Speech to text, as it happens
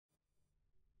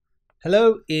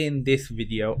Hello, in this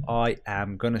video I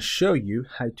am going to show you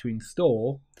how to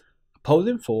install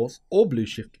opposing force or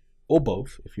bshift or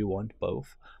both, if you want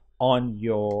both, on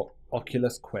your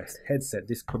Oculus Quest headset.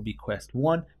 This could be Quest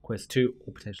 1, Quest 2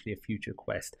 or potentially a future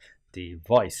Quest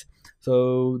device.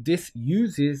 So this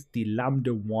uses the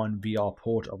Lambda1VR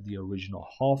port of the original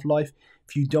Half-Life.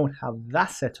 If you don't have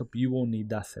that set up, you will need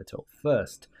that set up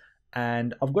first.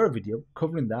 And I've got a video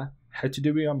covering that, how to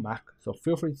do it on Mac, so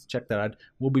feel free to check that out.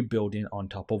 We'll be building on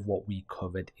top of what we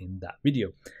covered in that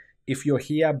video. If you're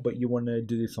here but you want to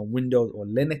do this on Windows or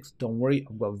Linux, don't worry,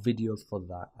 I've got videos for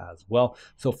that as well,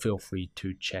 so feel free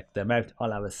to check them out.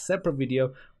 I'll have a separate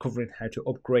video covering how to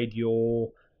upgrade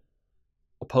your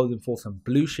opposing force and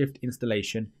bshift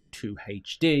installation to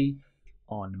HD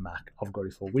on Mac. I've got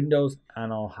it for Windows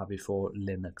and I'll have it for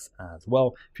Linux as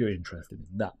well if you're interested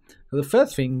in that. So the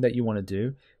first thing that you want to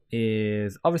do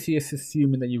is, obviously it's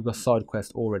assuming that you've got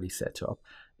SideQuest already set up,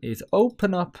 is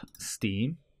open up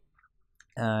Steam,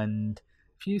 and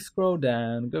if you scroll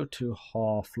down, go to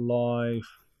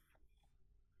Half-Life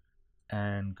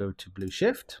and go to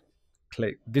bshift,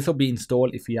 click. This will be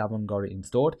installed if you haven't got it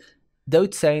installed. Though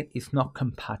it's saying it's not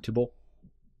compatible,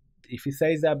 if it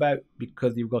says that about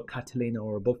because you've got Catalina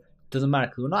or above, it doesn't matter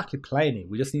because we're not actually playing it,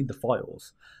 we just need the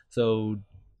files. So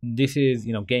this is,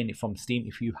 getting it from Steam.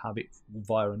 If you have it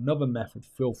via another method,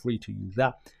 feel free to use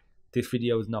that. This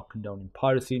video is not condoning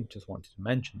piracy, just wanted to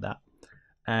mention that.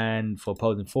 And for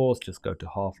opposing force, just go to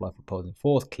Half-Life opposing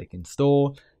force, click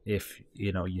install if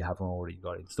you haven't already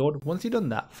got it installed. Once you've done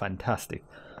that, fantastic.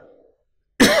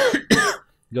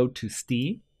 Go to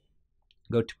Steam,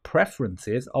 go to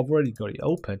preferences, I've already got it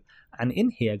open, and in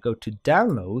here go to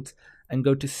downloads and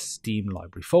go to Steam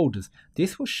library folders.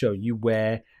 This will show you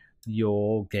where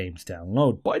your games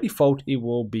download. By default it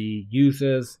will be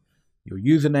users, your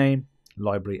username,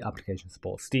 library, application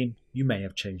support, Steam. You may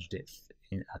have changed it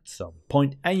at some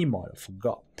point and you might have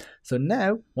forgot. So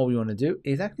now what we want to do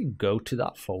is actually go to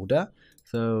that folder.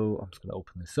 So I'm just going to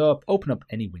open this up, open up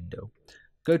any window,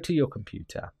 go to your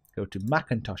computer, go to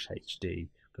Macintosh HD,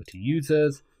 go to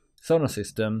users, Sonar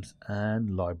Systems,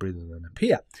 and library doesn't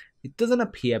appear. It doesn't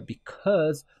appear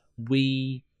because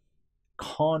we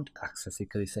can't access it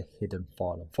because it's a hidden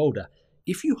file and folder.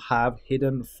 If you have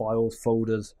hidden files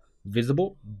folders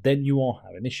visible, then you won't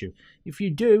have an issue. If you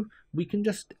do, we can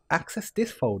just access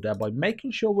this folder by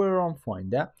making sure we're on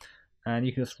Finder, and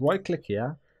you can just right click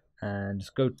here and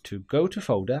just go to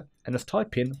folder and just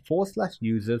type in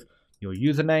 /users, your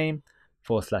username,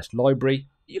 /library.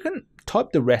 You can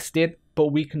type the rest in, but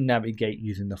we can navigate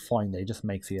using the Finder. It just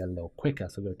makes it a little quicker.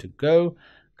 So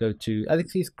go to, I think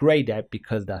it's grayed out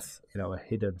because that's a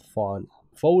hidden file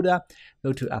folder.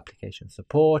 Go to application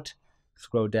support,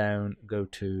 scroll down, go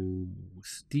to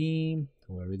Steam,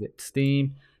 where is it?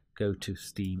 Steam, go to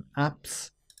Steam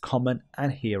apps, common,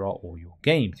 and here are all your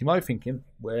games. You might be thinking,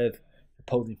 where's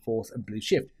opposing force and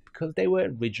bshift? Because they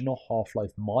were original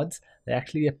Half-Life mods, they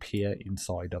actually appear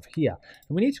inside of here.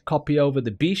 And we need to copy over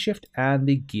the bshift and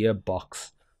the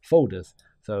gearbox folders.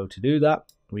 So to do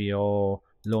that, we'll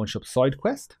launch up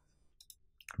SideQuest.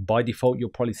 By default, you'll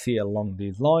probably see it along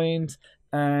these lines.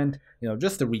 And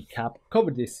just to recap,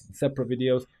 covered this in separate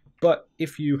videos, but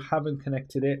if you haven't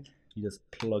connected it, you just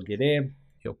plug it in.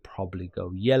 You'll probably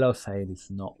go yellow saying it's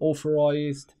not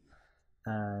authorized,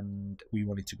 and we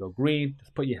want it to go green.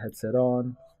 Just put your headset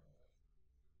on.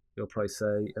 You'll probably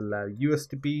say allow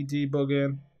USB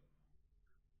debugging.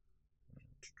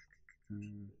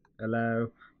 Allow.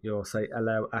 You'll say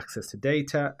allow access to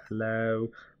data. Allow.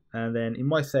 And then it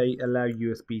might say allow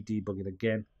USB debugging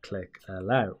again. Click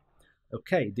allow.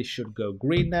 Okay, this should go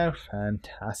green now.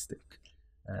 Fantastic.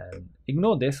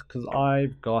 Ignore this because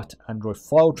I've got Android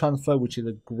file transfer, which is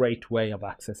a great way of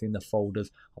accessing the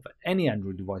folders of any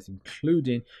Android device,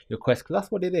 including your Quest, because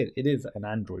that's what it is. It is an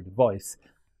Android device.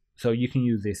 So you can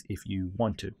use this if you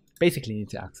want to. Basically, you need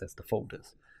to access the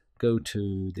folders. Go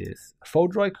to this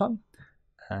folder icon,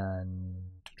 and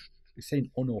it's saying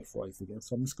unauthorized again,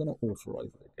 so I'm just going to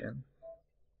authorize it again.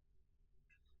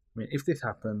 I mean, if this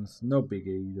happens, no biggie,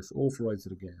 you just authorize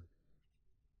it again.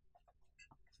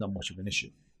 It's not much of an issue.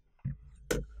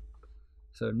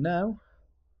 So now,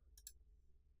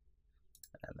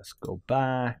 let's go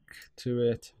back to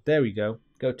it. There we go.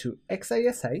 Go to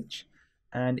XASH.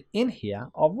 And in here,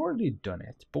 I've already done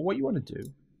it, but what you want to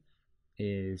do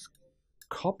is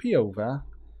copy over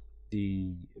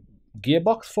the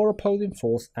gearbox for opposing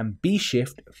force and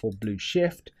bshift for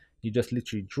bshift. You just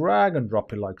literally drag and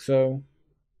drop it like so.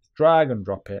 Drag and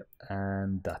drop it,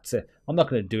 and that's it. I'm not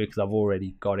going to do it because I've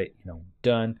already got it,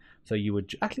 done. So you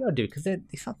would actually, I'll do it because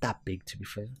it's not that big, to be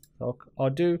fair. So I'll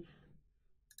do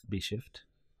bshift.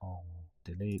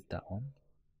 delete that one.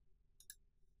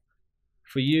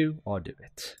 For you, I'll do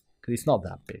it because it's not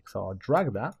that big. So I'll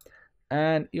drag that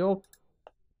and it'll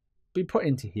be put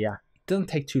into here. It doesn't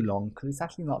take too long because it's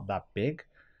actually not that big,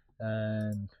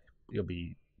 and you'll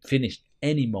be finished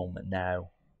any moment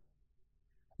now.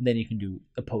 And then you can do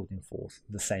opposing force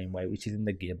the same way, which is in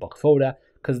the Gearbox folder,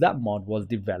 because that mod was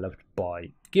developed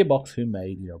by Gearbox, who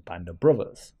made Band of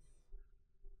Brothers.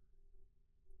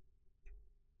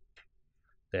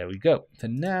 There we go. So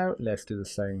now let's do the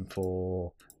same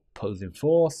for opposing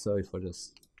force. So if I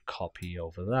just copy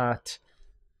over that,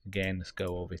 again, let's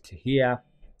go over to here.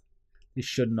 This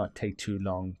should not take too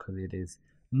long because it is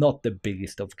not the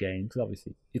biggest of games.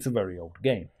 Obviously, it's a very old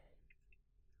game.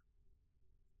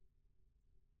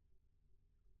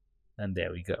 And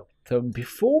there we go. So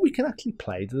before we can actually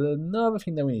play, there's another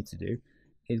thing that we need to do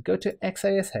is go to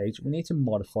XASH. We need to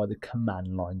modify the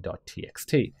command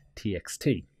line.txt.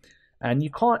 And you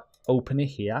can't open it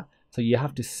here, so you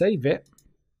have to save it.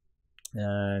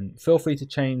 And feel free to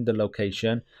change the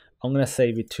location. I'm going to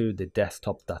save it to the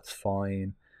desktop. That's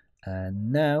fine.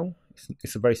 And now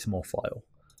it's a very small file.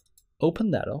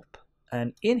 Open that up,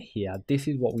 and in here, this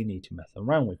is what we need to mess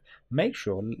around with. Make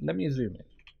sure. Let me zoom in.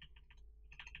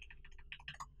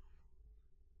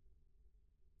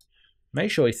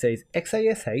 Make sure it says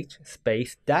XASH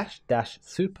space dash dash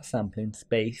supersampling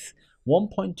space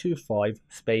 1.25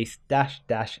 space dash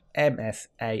dash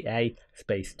msaa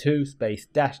space 2 space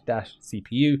dash dash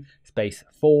CPU space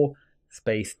 4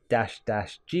 space dash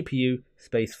dash GPU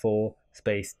space 4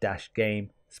 space dash game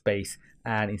space,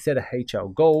 and instead of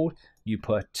HL gold you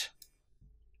put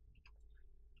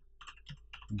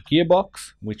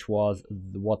Gearbox, which was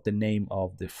what the name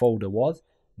of the folder was,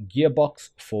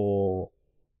 Gearbox for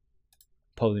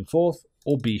opposing force,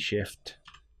 or bshift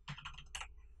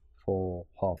for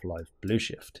Half-Life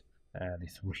blueshift, and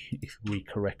it's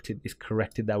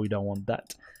corrected that we don't want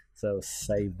that. So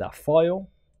save that file.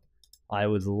 I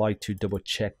would like to double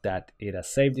check that it has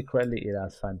saved it correctly. It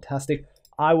has. Fantastic.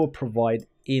 I will provide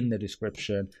in the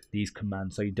description these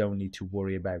commands, so you don't need to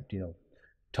worry about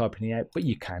typing it out, but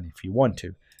you can if you want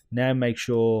to. Now make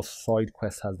sure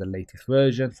SideQuest has the latest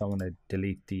version, so I'm going to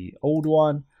delete the old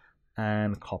one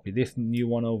and copy this new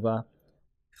one over.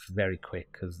 It's very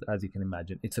quick because, as you can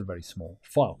imagine, it's a very small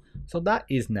file. So that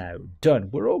is now done.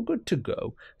 We're all good to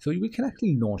go. So we can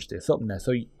actually launch this up now.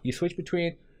 So you switch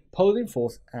between opposing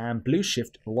force and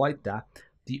blueshift like that.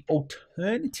 The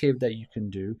alternative that you can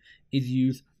do is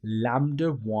use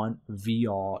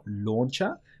Lambda1VR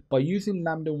launcher. By using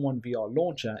Lambda1VR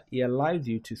launcher, it allows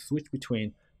you to switch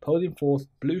between opposing force,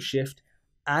 blueshift,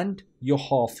 and your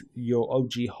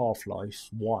OG Half-Life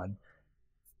 1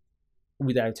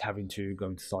 without having to go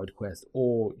into SideQuest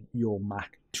or your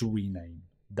Mac to rename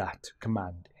that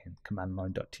command in command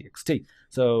line.txt.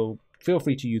 So feel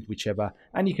free to use whichever,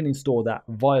 and you can install that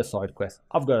via SideQuest.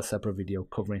 I've got a separate video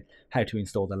covering how to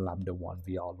install the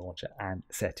Lambda1VR launcher and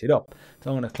set it up. So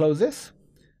I'm going to close this,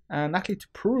 and actually to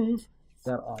prove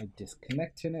that I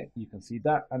disconnecting it, you can see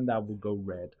that, and that will go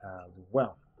red as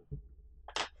well.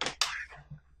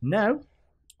 Now,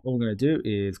 what we're going to do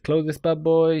is close this bad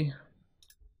boy,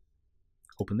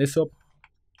 open this up.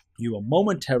 You will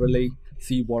momentarily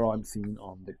see what I'm seeing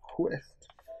on the Quest.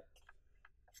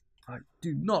 I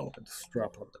do not like to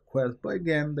strap on the Quest, but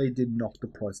again, they did knock the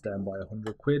price down by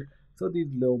 100 quid. So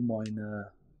these little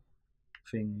minor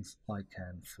things I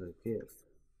can forgive.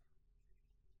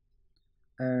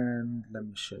 And let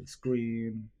me show the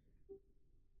screen.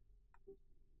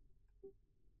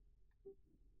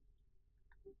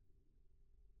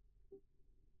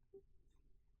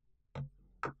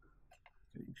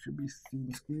 You should be seeing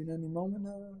the screen any moment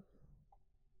now.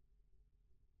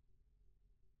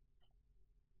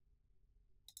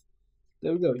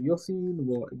 There we go. You're seeing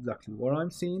exactly what I'm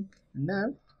seeing.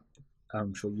 Now,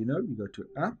 I'm sure you know, you go to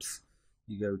apps,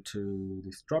 you go to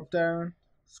this drop down,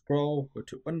 scroll, go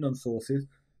to unknown sources,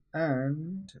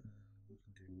 and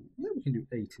we can do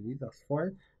 80, that's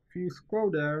fine. If you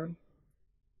scroll down,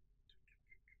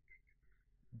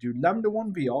 do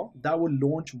Lambda1VR, that will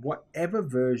launch whatever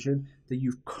version that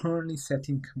you've currently set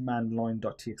in command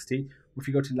line.txt. If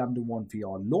you go to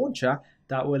Lambda1VR launcher,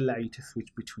 that will allow you to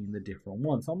switch between the different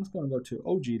ones. So I'm just going to go to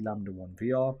OG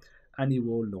Lambda1VR, and it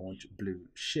will launch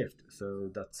blueshift. So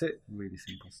that's it, really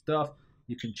simple stuff.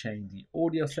 You can change the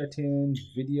audio settings,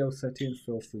 video settings,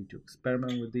 feel free to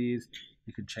experiment with these.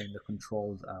 You can change the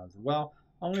controls as well.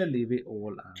 I'm going to leave it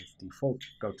all as default.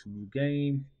 Go to new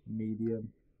game,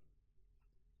 medium,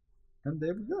 and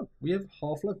there we go. We have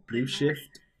Half-Life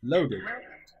blueshift loaded.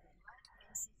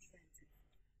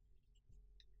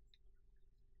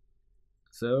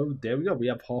 So there we go. We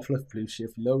have Half-Life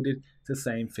bshift loaded. It's the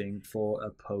same thing for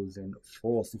opposing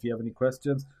force. If you have any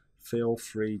questions, feel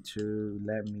free to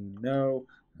let me know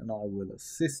and I will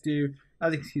assist you.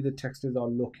 As you can see, the textures are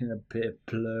looking a bit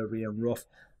blurry and rough,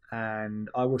 and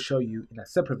I will show you in a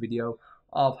separate video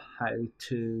of how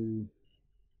to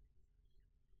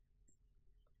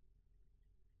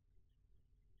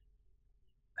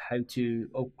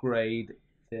upgrade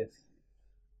this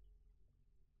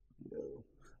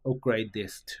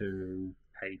to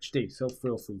HD. So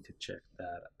feel free to check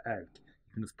that out.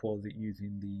 You can just pause it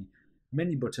using the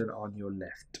menu button on your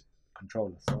left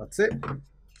controller. So that's it.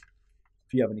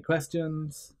 If you have any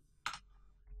questions,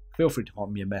 feel free to pop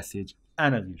me a message,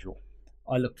 and as usual,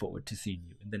 I look forward to seeing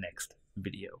you in the next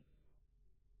video.